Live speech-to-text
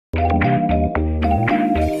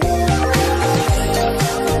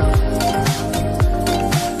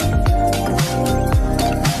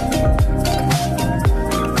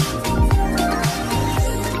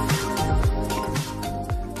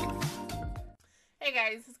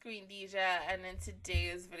Hey guys, it's Queendija, and in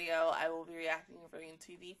today's video, I will be reacting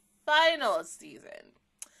to the final season,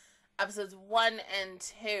 episodes 1 and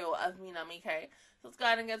 2 of Minami-ke. So let's go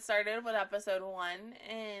ahead and get started with episode 1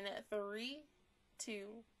 in 3, 2,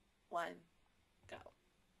 1, go.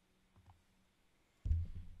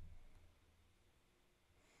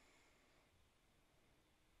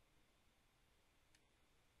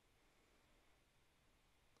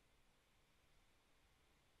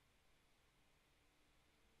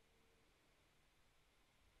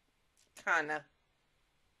 Kinda.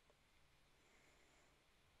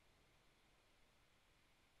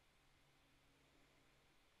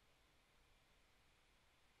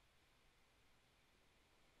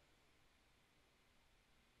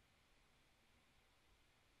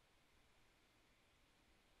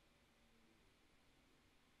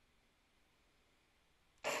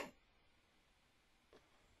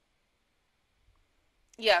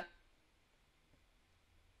 Yeah.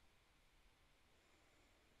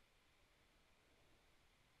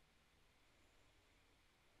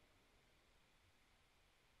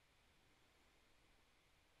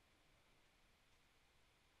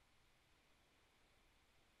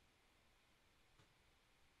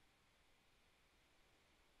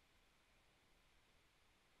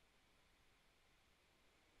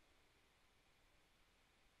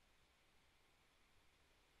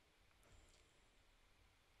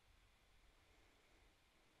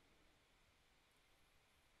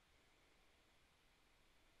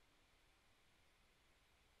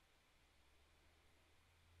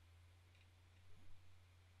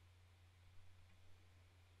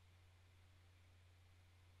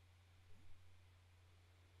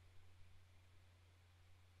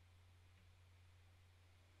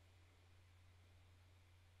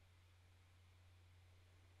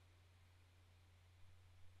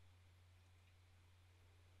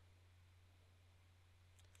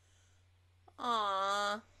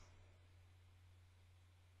 Aww.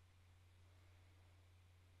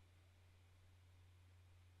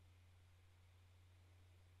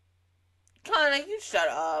 Connor, you shut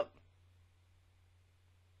up.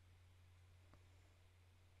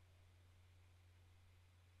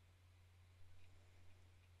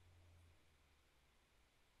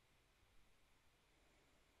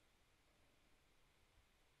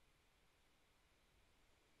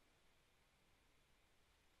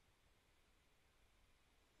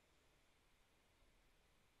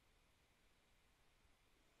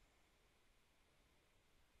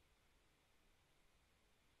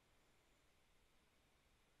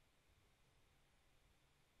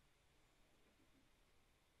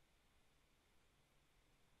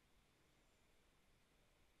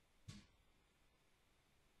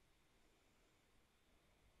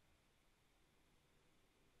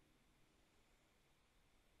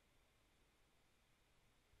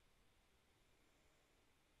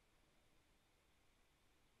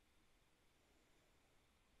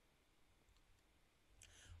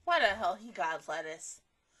 Why the hell he got lettuce?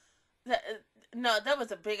 No, that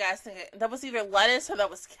was a big ass thing. That was either lettuce or that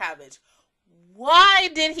was cabbage. Why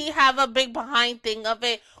did he have a big behind thing of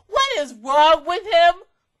it? What is wrong with him?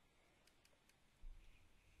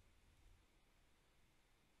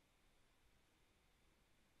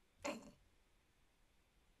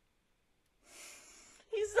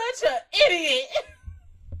 He's such an idiot.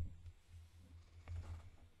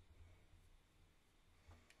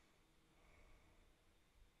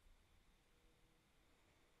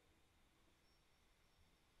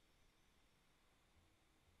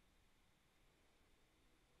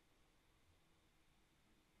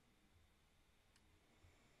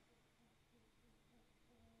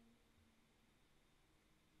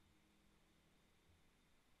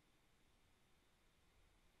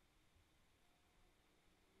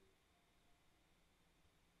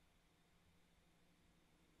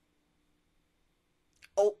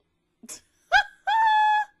 Oh.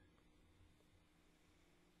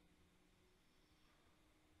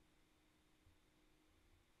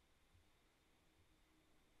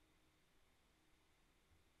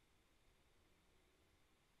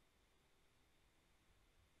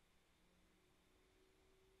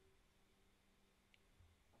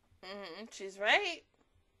 She's right.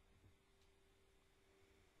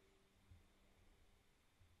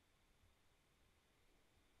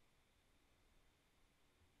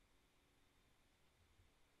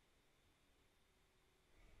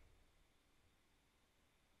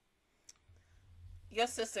 Your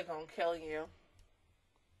sister gonna kill you.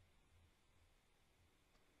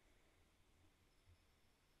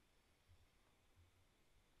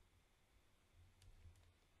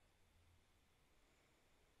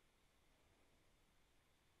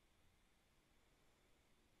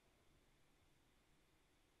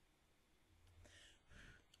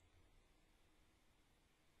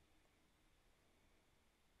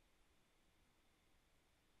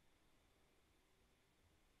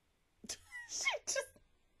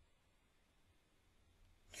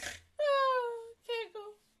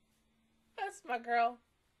 my girl.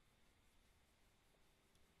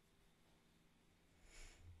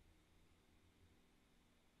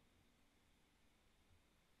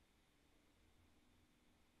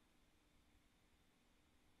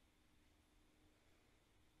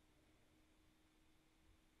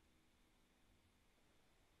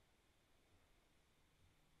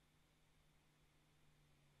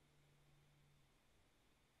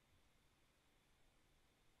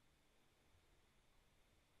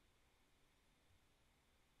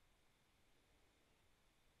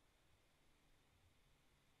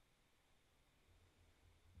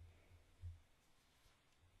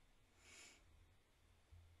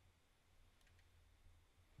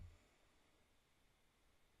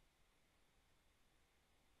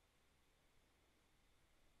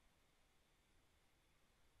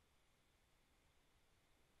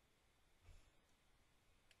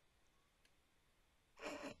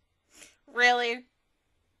 Really?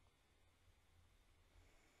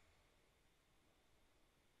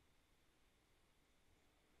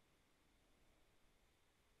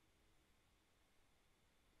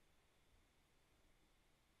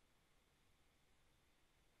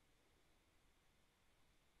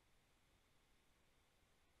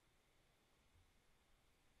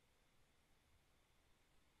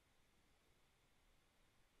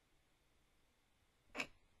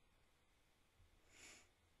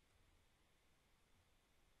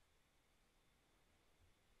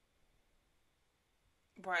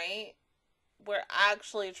 Right? We're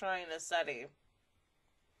actually trying to study.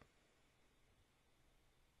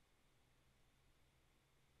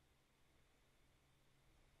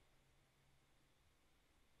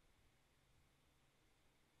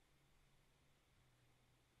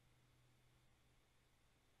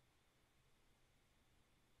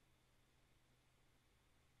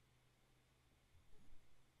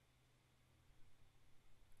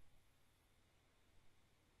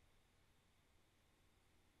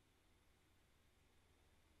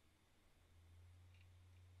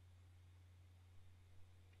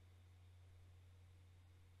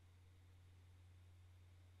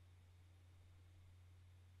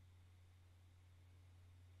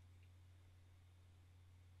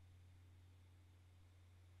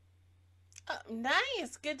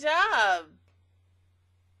 Nice. Good job.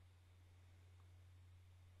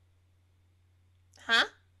 Huh?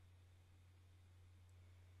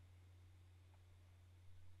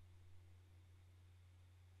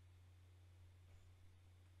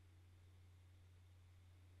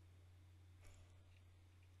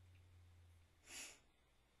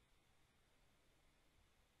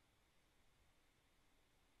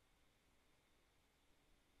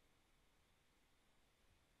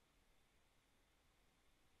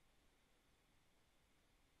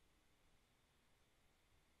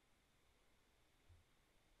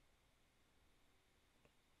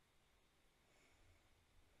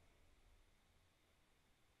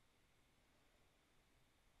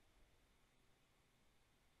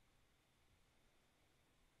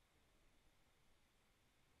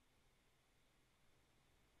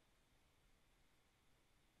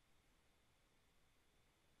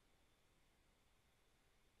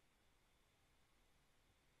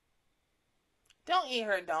 Don't eat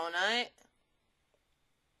her donut.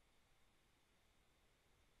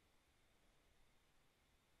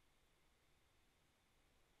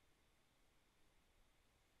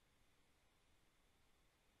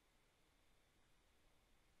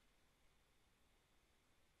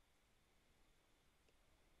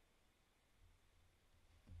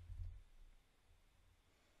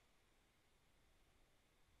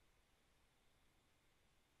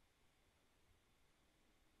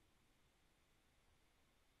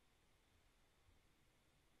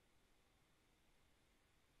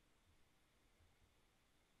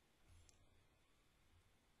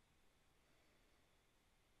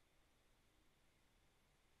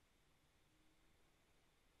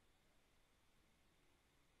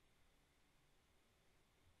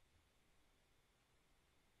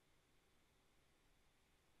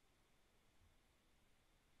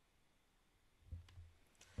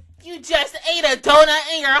 You just ate a donut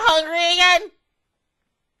and you're hungry again?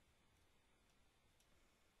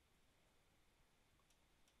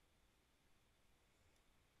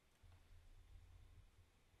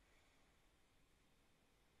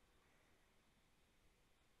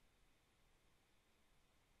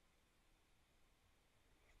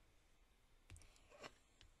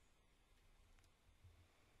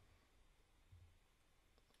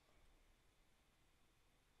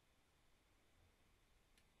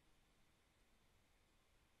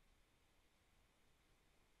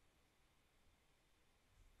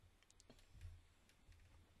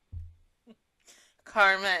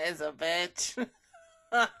 Karma is a bitch.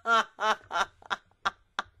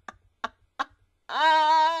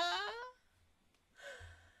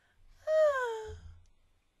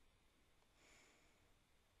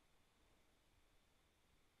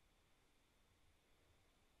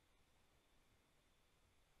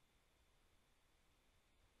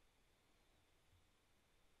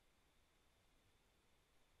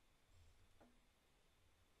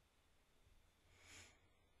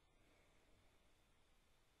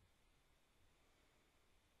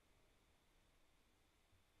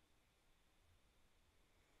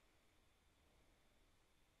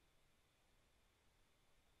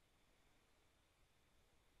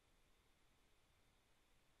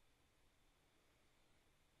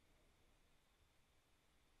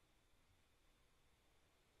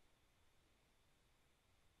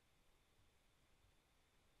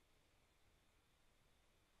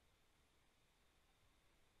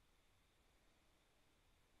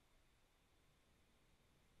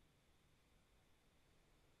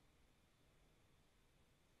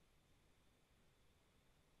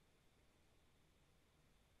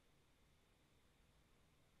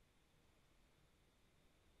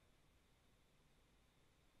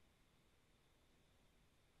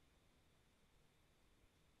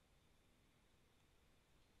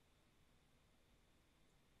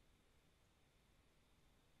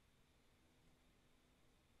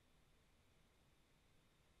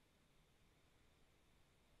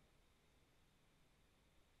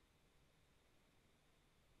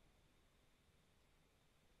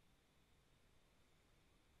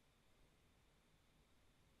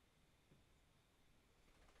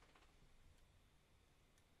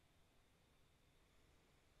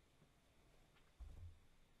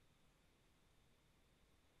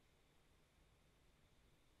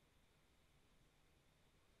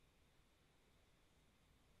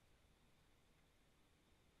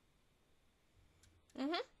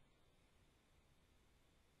 Mm-hmm.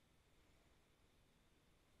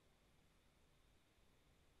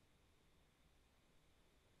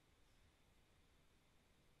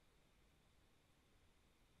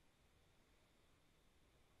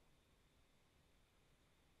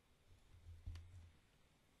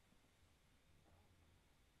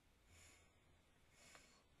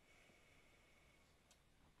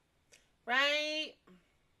 Right?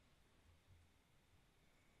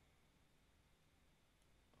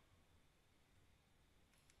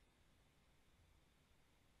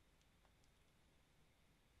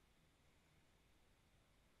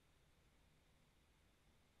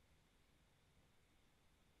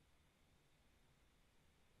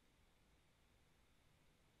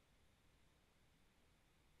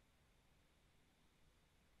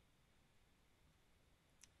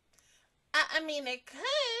 I mean, it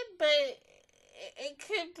could, but it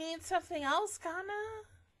could mean something else, kinda.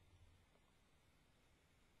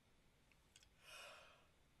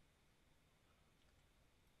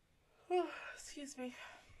 Excuse me.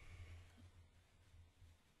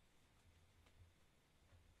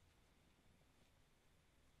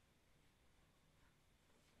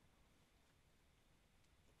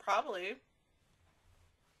 Probably.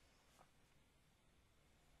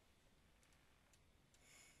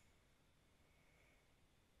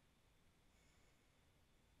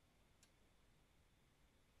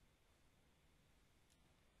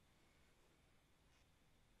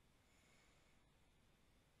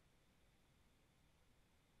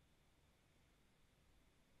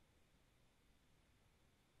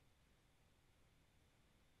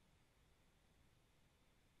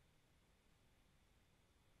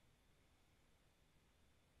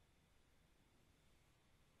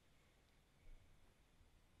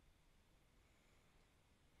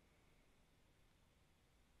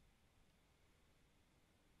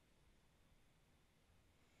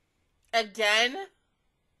 Again?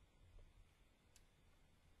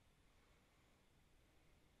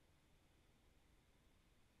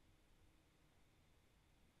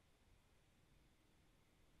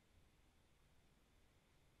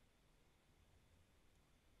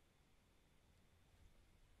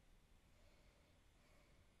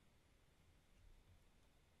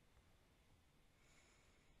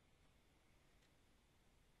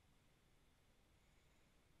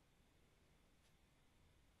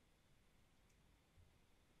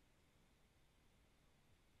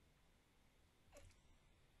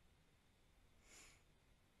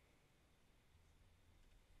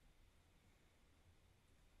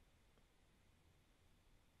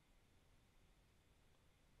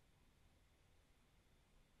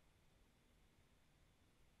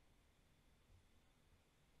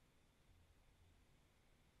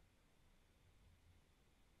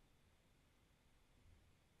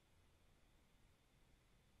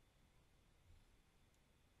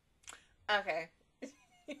 Okay.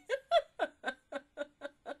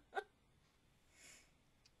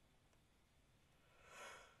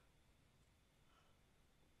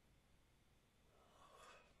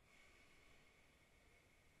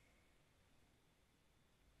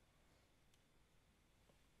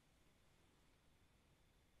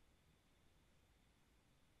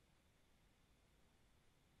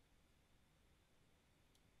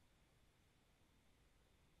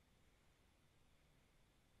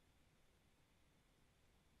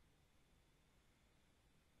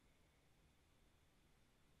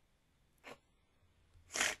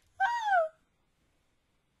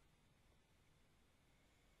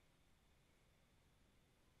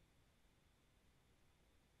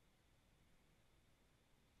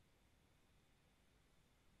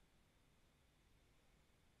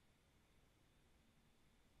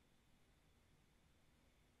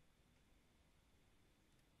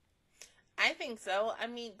 I think so. I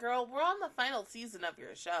mean, girl, we're on the final season of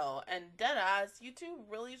your show, and deadass, you two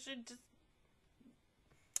really should just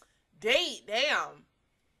date. Damn.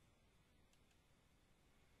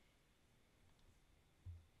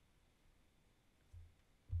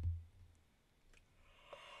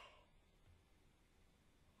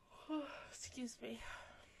 Excuse me.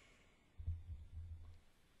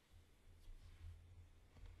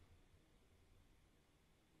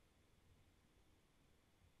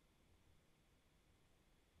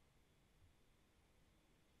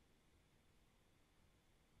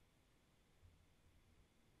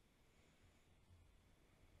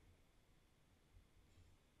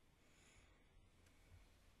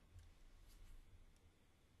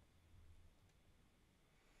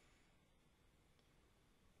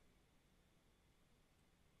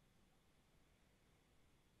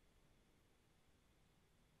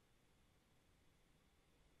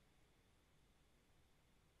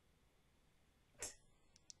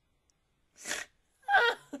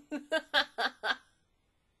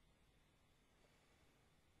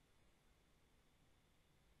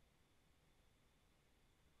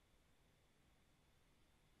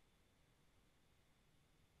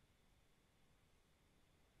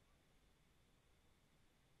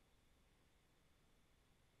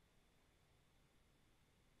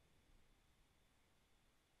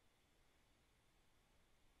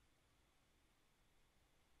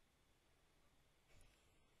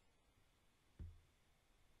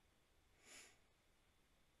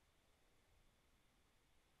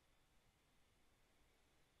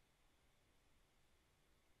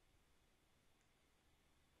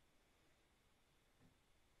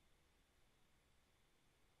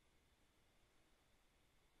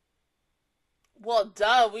 Well,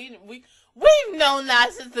 duh. We've known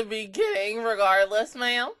that since the beginning, regardless,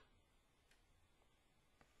 ma'am.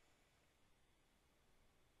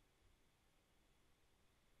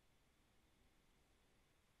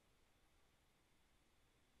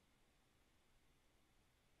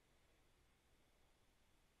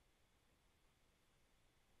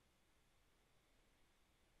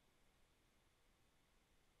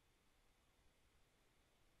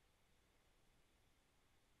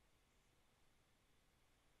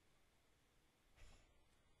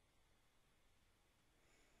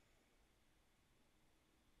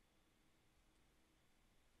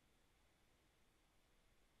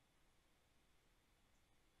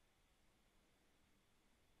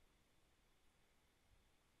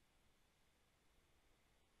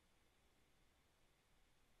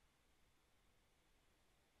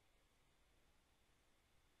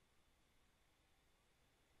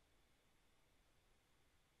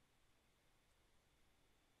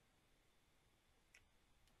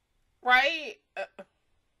 Right?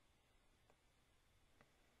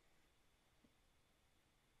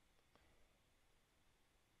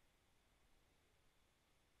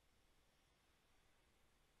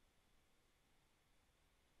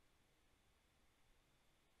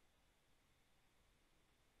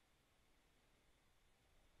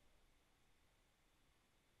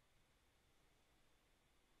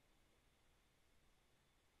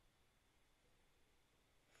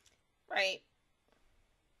 Right.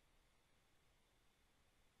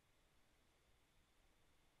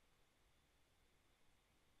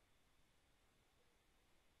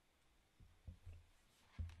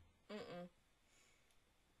 Mm-mm.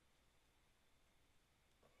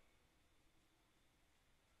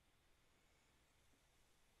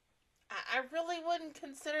 I really wouldn't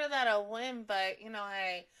consider that a win, but,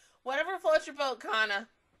 hey, whatever floats your boat, Kana.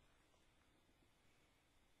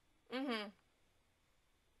 Mm-hmm.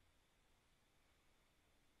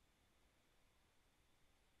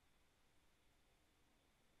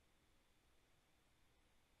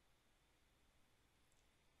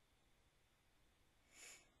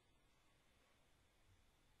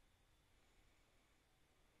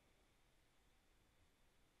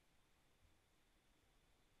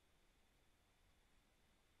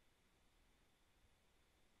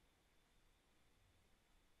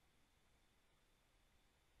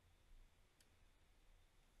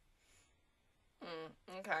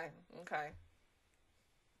 Okay. Okay.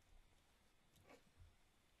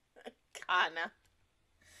 Kana.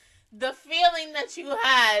 The feeling that you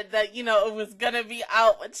had that, you know, it was gonna be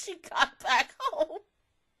out when she got back home.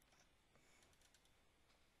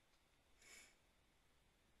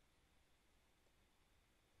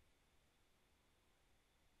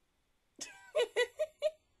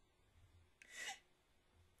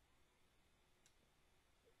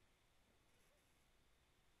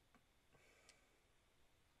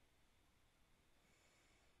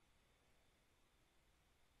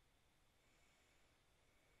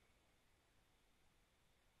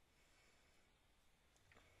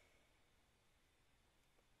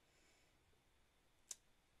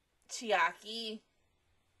 Chiaki.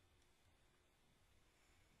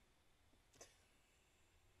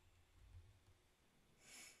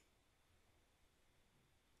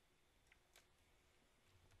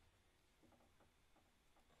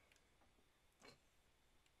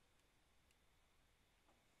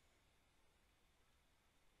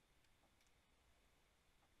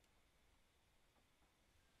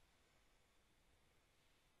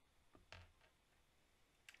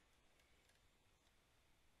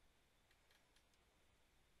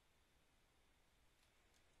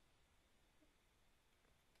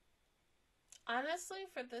 Honestly,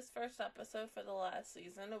 for this first episode for the last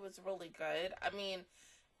season, it was really good. I mean,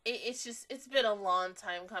 it's just, it's been a long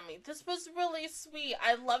time coming. This was really sweet.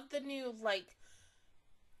 I love the new, like,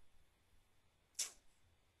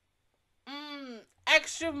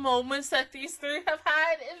 extra moments that these three have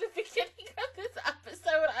had in the beginning of this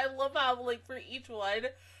episode. I love how, like, for each one,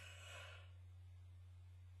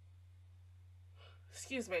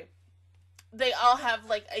 excuse me, they all have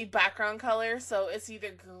like a background color, so it's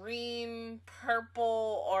either green,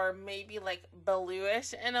 purple, or maybe like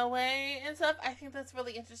bluish in a way and stuff. I think that's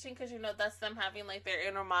really interesting because, you know, that's them having like their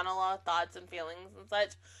inner monologue thoughts and feelings and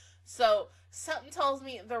such. So something tells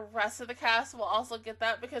me the rest of the cast will also get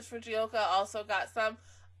that, because Fujioka also got some.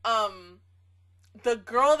 The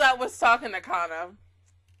girl that was talking to Kana,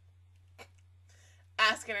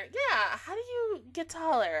 asking her, yeah, how do you get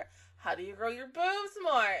taller? How do you grow your boobs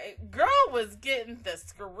more? Girl was getting the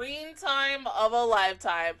screen time of a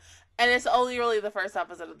lifetime. And it's only really the first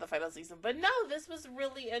episode of the final season. But no, this was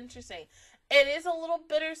really interesting. It is a little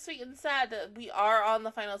bittersweet and sad that we are on the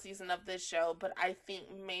final season of this show. But I think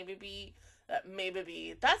maybe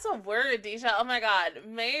that's a word, Deja. Oh my god,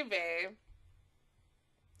 maybe.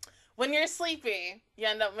 When you're sleepy, you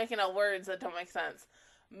end up making up words that don't make sense.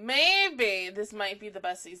 Maybe this might be the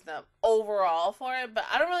best season overall for it, but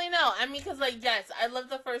I don't really know. I mean, because, like, yes, I love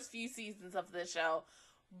the first few seasons of this show,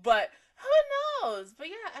 but who knows? But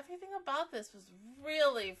yeah, everything about this was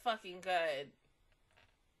really fucking good.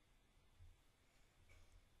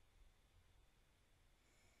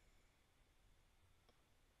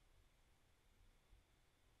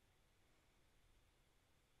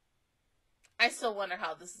 I still wonder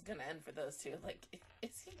how this is gonna end for those two. Like,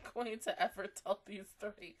 is he going to ever tell these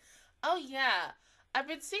three? Oh yeah, I've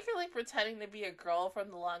been secretly pretending to be a girl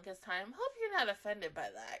from the longest time. Hope you're not offended by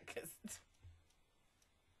that, because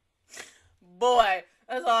boy,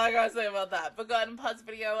 that's all I gotta say about that. But go ahead and pause the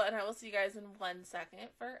video, and I will see you guys in 1 second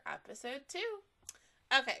for episode 2.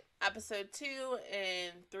 Okay, episode 2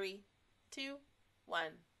 in 3, 2, 1,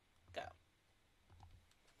 go.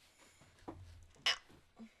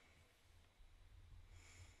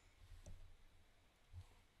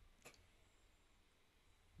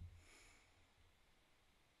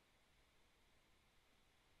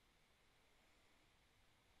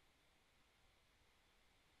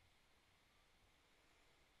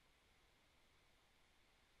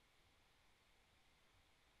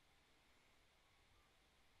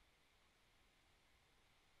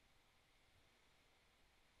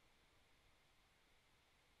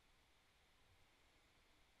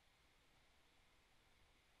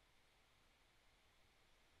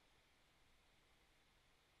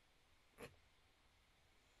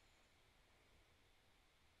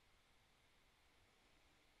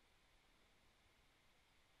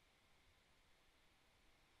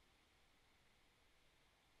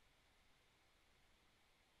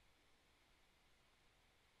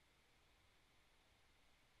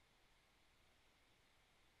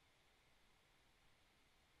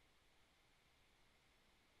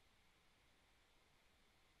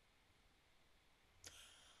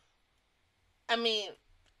 I mean,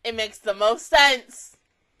 it makes the most sense.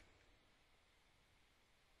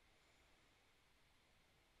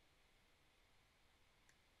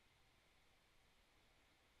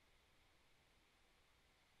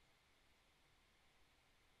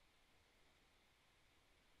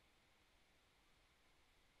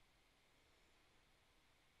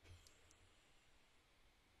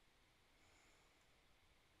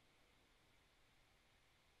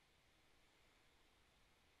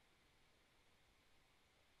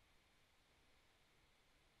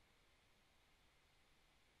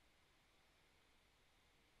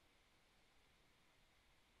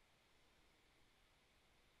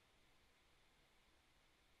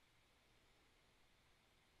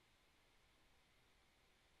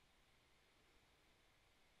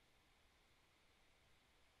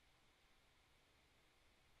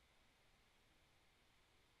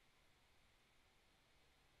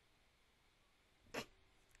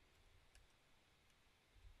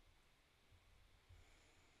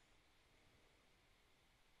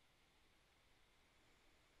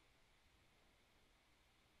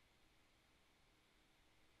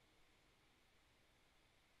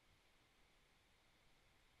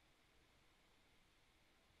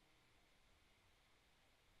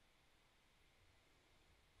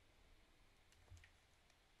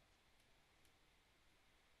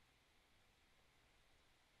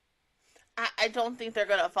 I don't think they're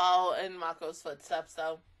gonna follow in Mako's footsteps,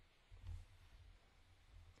 though.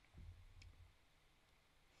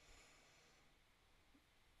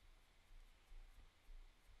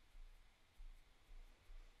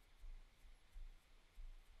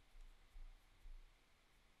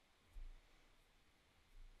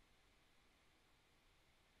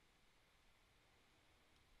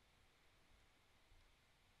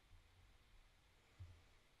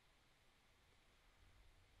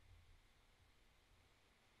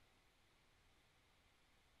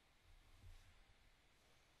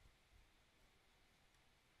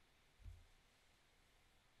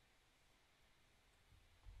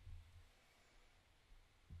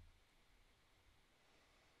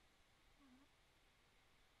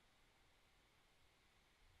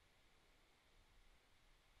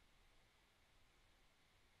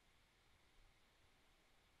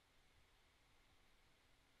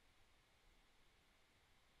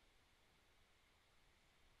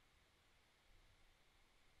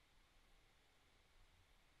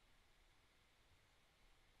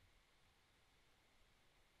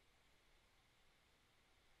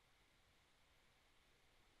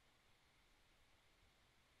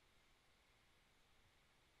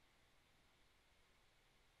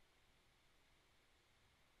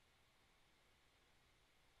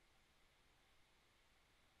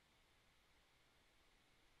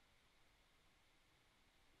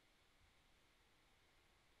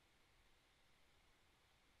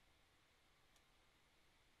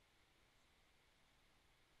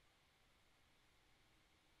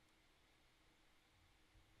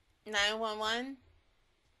 (911)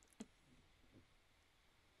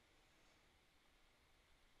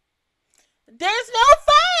 There's no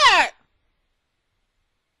fire!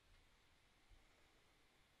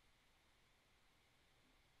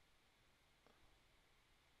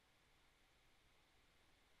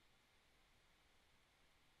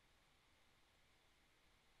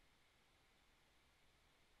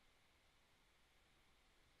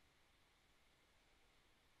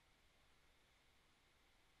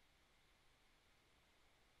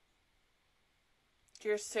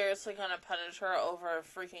 You're seriously gonna punish her over a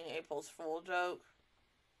freaking April's Fool joke?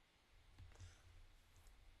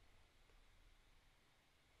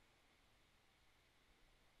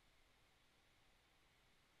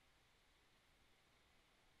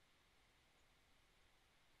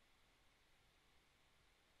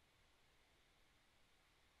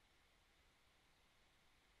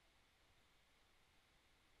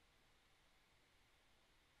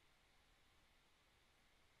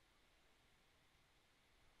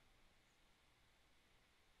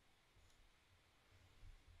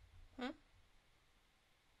 Hmm?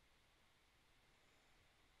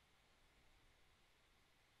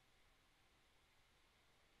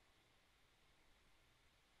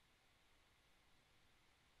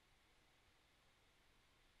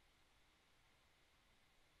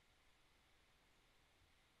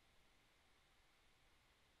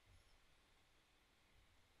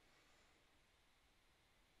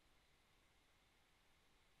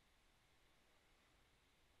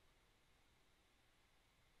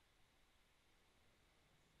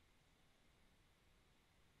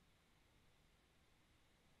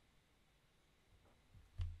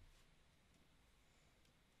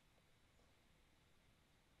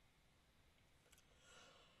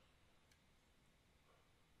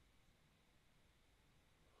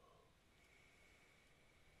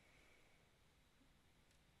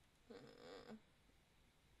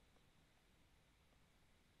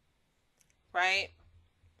 Right?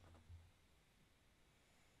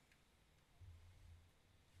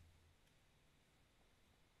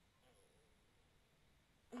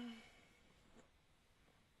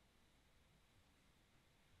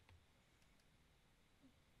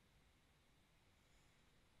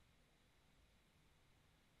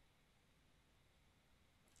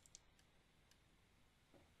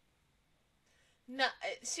 No,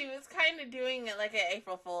 she was kind of doing it like an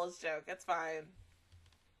April Fool's joke. It's fine.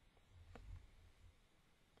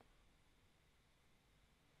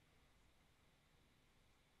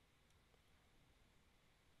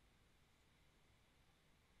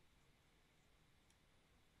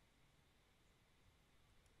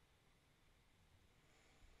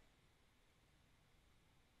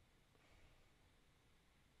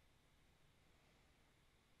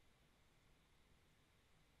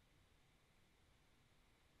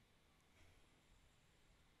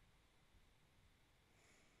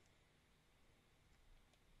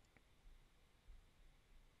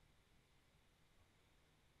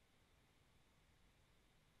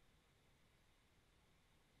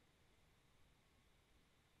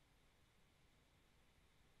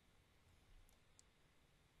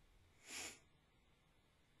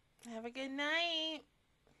 Have a good night.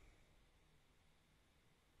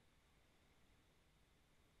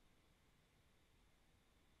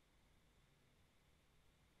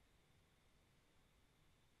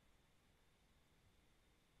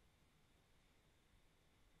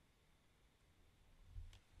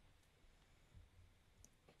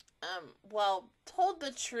 Well, told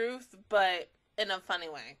the truth, but in a funny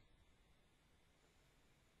way.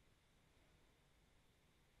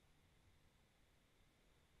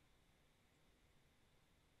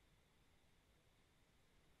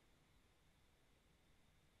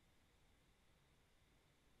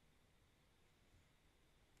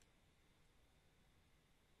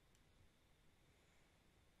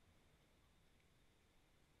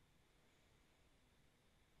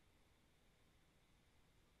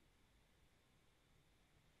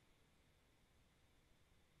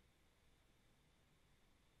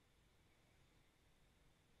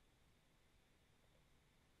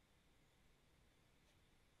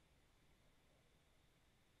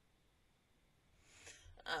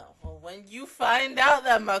 Oh, well, when you find out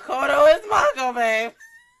that Makoto is Mako, babe.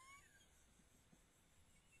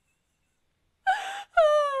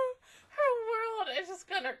 Her world is just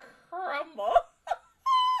gonna crumble.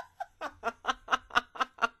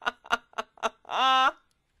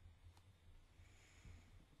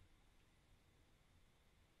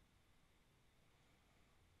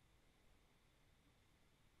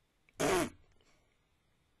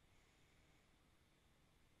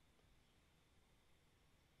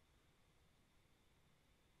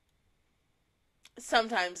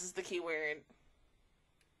 Sometimes is the key word.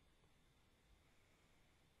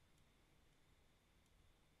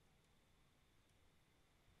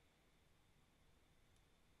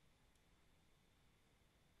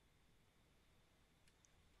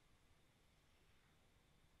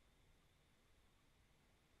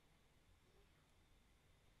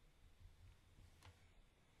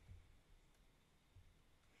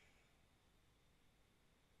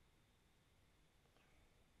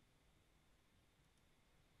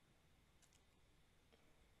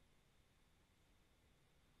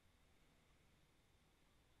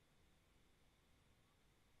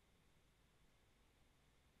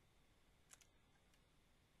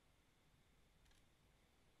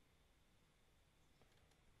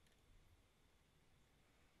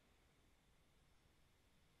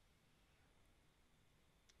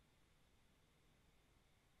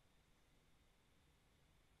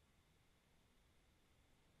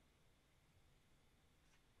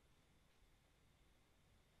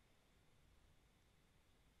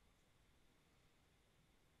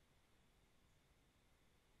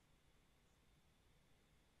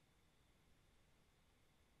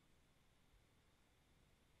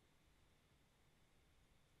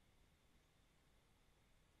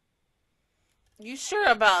 You sure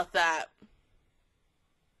about that?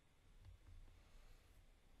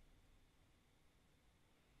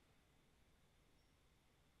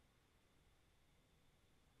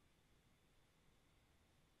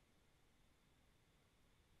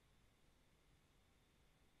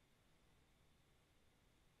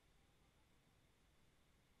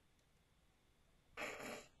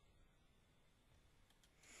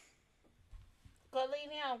 Go lay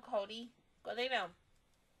down, Cody. Go lay down.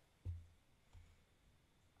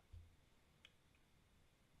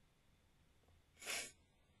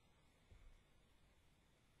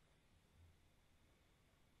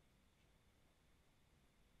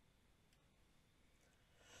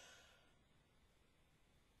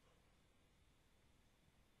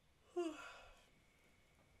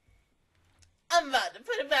 I'm about to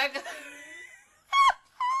put it back on.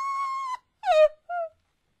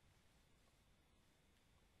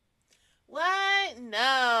 What?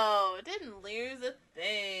 No. Didn't lose a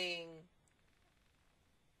thing.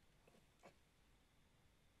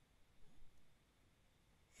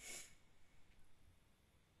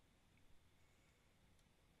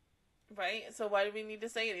 Right? So why do we need to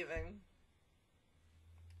say anything?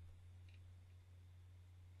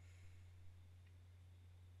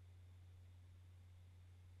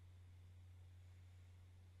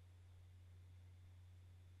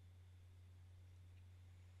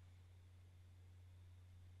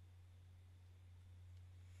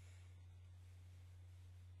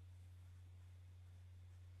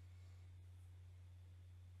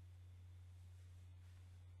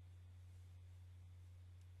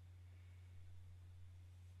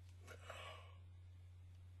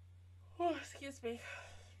 Oh, excuse me.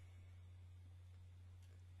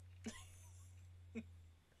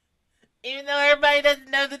 Even though everybody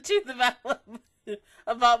doesn't know the truth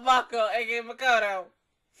about Mako, aka Makoto.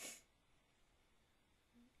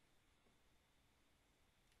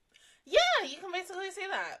 Yeah, you can basically say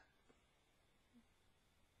that.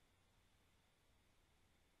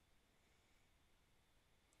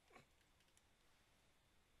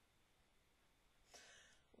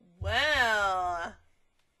 Well,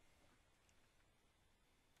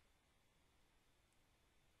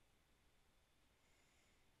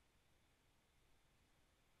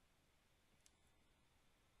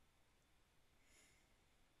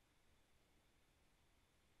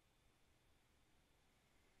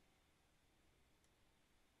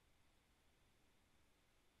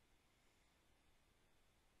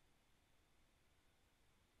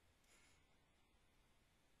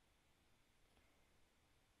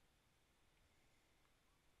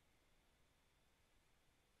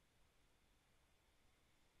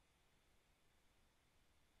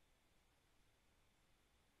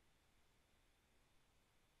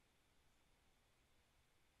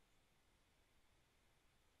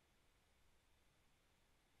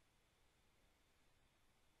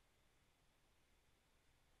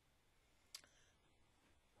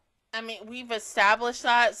 I mean, we've established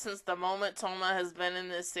that since the moment Toma has been in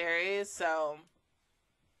this series, so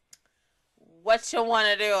what you want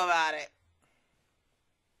to do about it?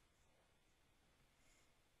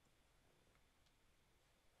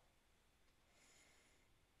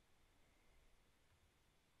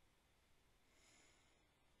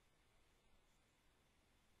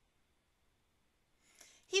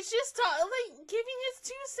 He's just like giving his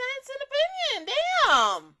 2 cents and opinion.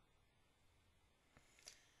 Damn.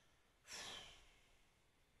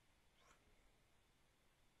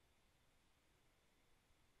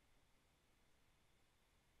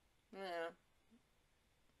 Yeah.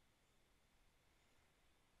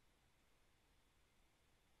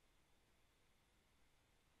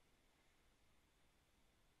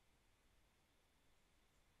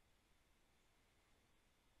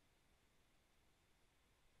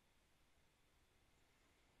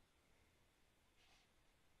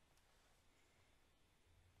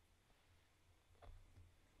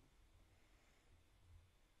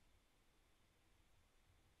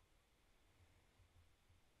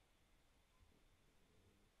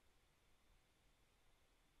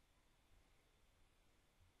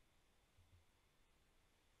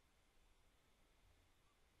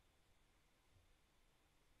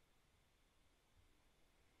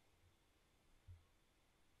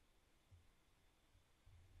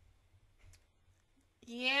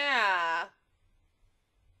 Yeah.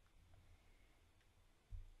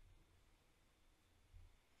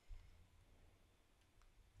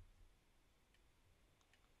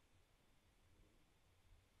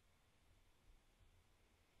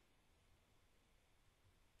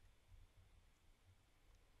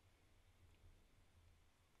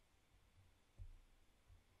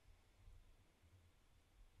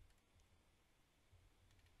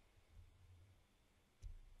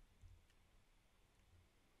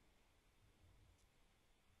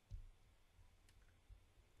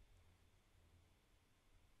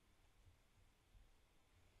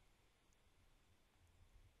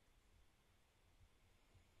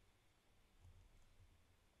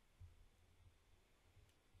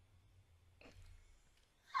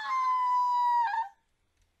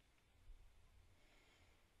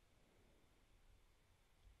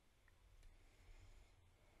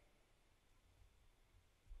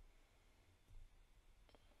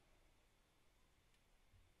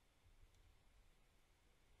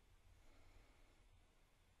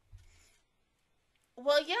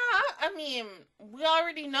 Well, yeah, I mean, we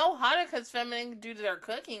already know Haruka's feminine due to their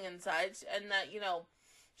cooking and such, and that,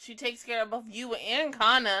 she takes care of both you and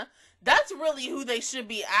Kana. That's really who they should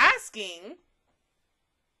be asking.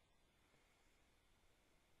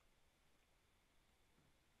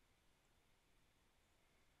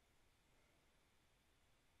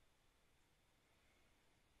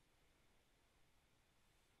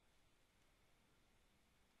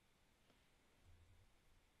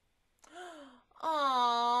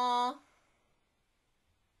 Aww.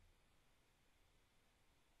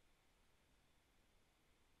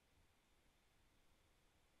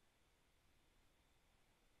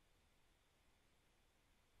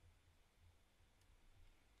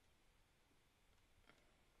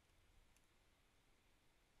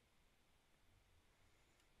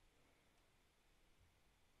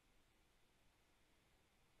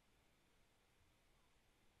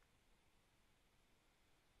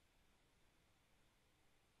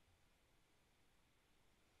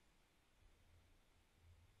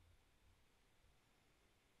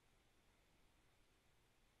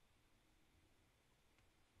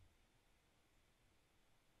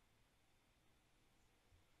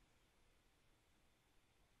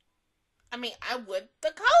 I mean, I would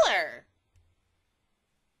the color.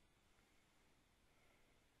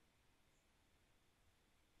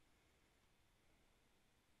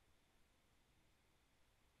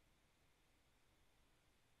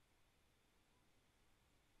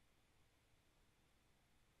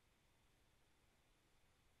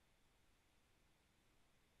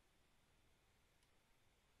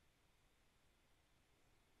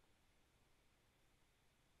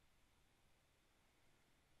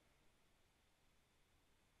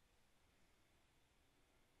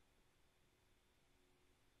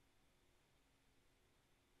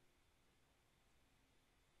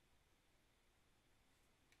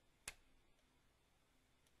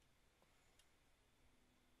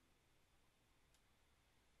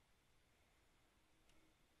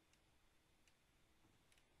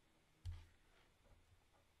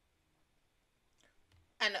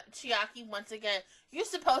 And Chiaki, once again, you're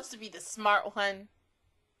supposed to be the smart one.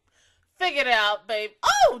 Figure it out, babe.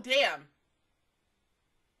 Oh, damn.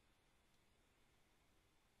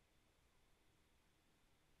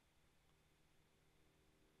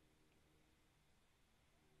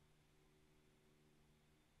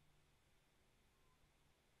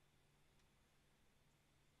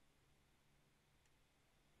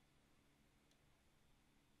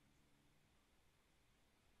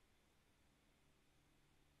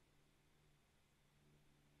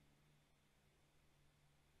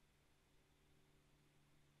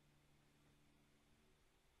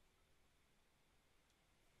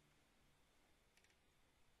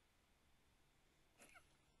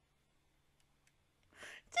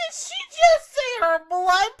 Did she just say her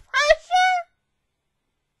blood pressure?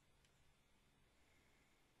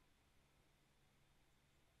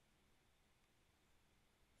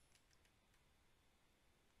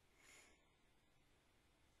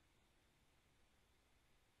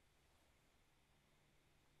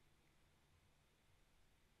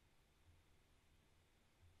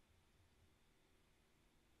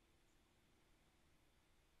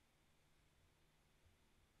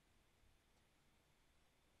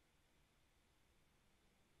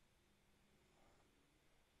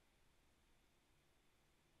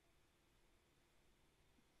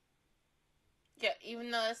 Yeah, even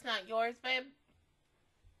though it's not yours, babe.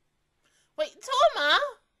 Wait, Toma!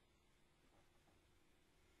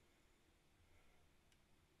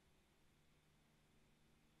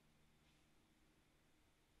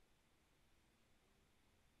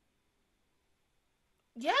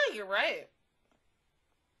 Yeah, you're right.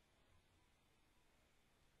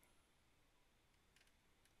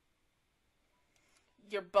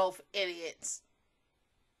 You're both idiots.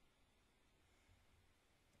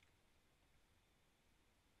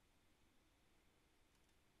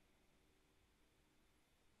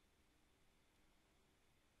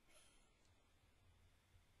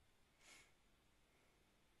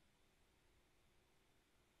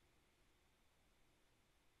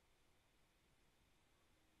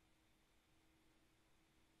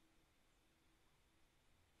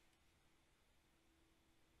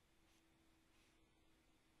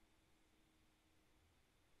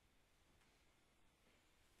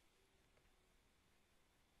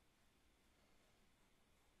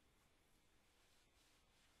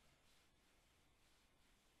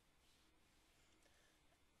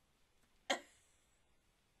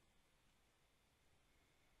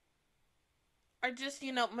 Or just,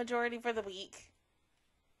 majority for the week.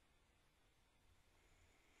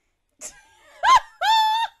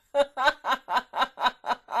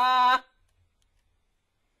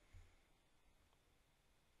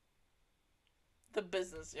 The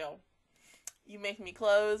business, yo. You make me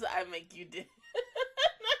close, I make you do.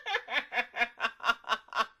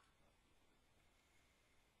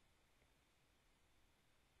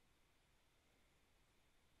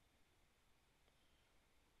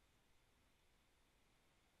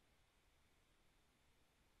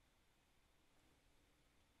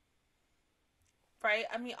 Right?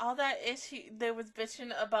 I mean, all that issue, there was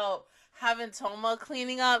bitching about having Toma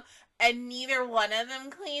cleaning up, and neither one of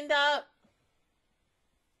them cleaned up.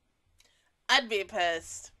 I'd be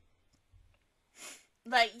pissed.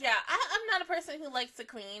 Like, yeah, I'm not a person who likes to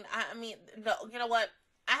clean. I mean, no, you know what?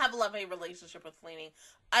 I have a love-hate relationship with cleaning.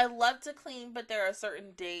 I love to clean, but there are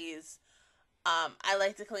certain days I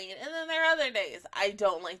like to clean, and then there are other days I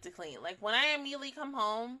don't like to clean. Like, when I immediately come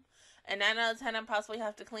home, and 9 out of 10 I possibly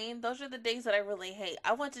have to clean, those are the days that I really hate.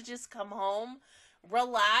 I want to just come home,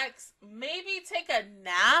 relax, maybe take a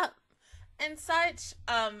nap, and such.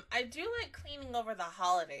 I do like cleaning over the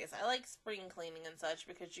holidays. I like spring cleaning and such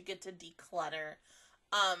because you get to declutter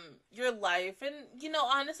your life, and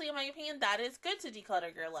honestly, in my opinion, that is good to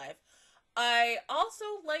declutter your life. I also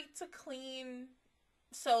like to clean.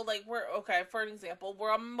 So, like, okay, for an example,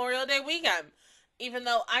 we're on Memorial Day weekend. Even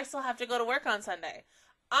though I still have to go to work on Sunday,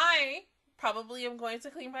 I probably am going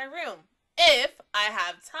to clean my room. If I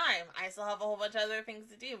have time. I still have a whole bunch of other things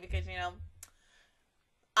to do because,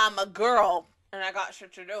 I'm a girl and I got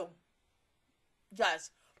shit to do.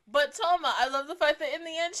 Yes. But Toma, I love the fact that in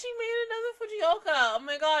the end she made another Fujioka. Oh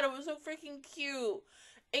my god, it was so freaking cute.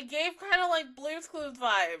 It gave kind of like Blue's Clues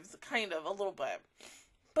vibes, kind of, a little bit.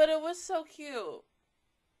 But it was so cute.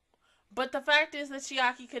 But the fact is that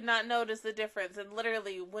Chiaki could not notice the difference, and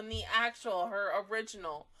literally, when the actual, her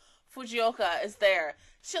original Fujioka is there,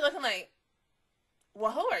 she looking like,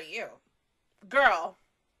 well, who are you? Girl.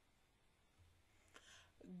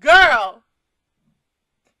 Girl!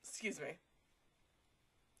 Excuse me.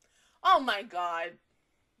 Oh my god.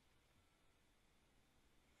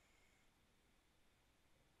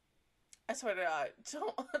 I swear to God,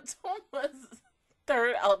 Toma's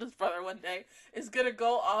third eldest brother one day is gonna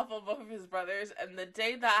go off on both of his brothers, and the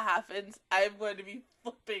day that happens, I'm going to be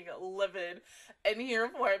flipping livid and here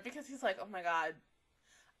for it, because he's like, oh my god,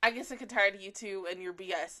 I get sick and tired of you two and your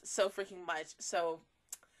BS so freaking much, so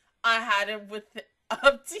I had him with it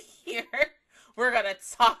up to here. We're gonna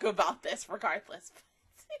talk about this regardless.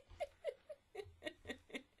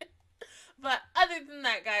 But other than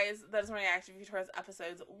that, guys, that's my reaction view towards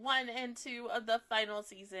episodes 1 and 2 of the final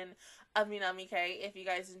season of Minami-ke. If you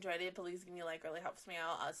guys enjoyed it, please give me a like. It really helps me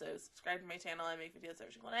out. Also, subscribe to my channel. I make videos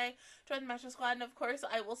every single day. Join the Master Squad. And, of course,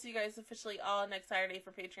 I will see you guys officially all next Saturday for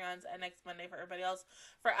Patreons and next Monday for everybody else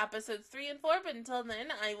for episodes 3 and 4. But until then,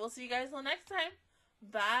 I will see you guys till next time.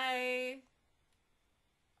 Bye.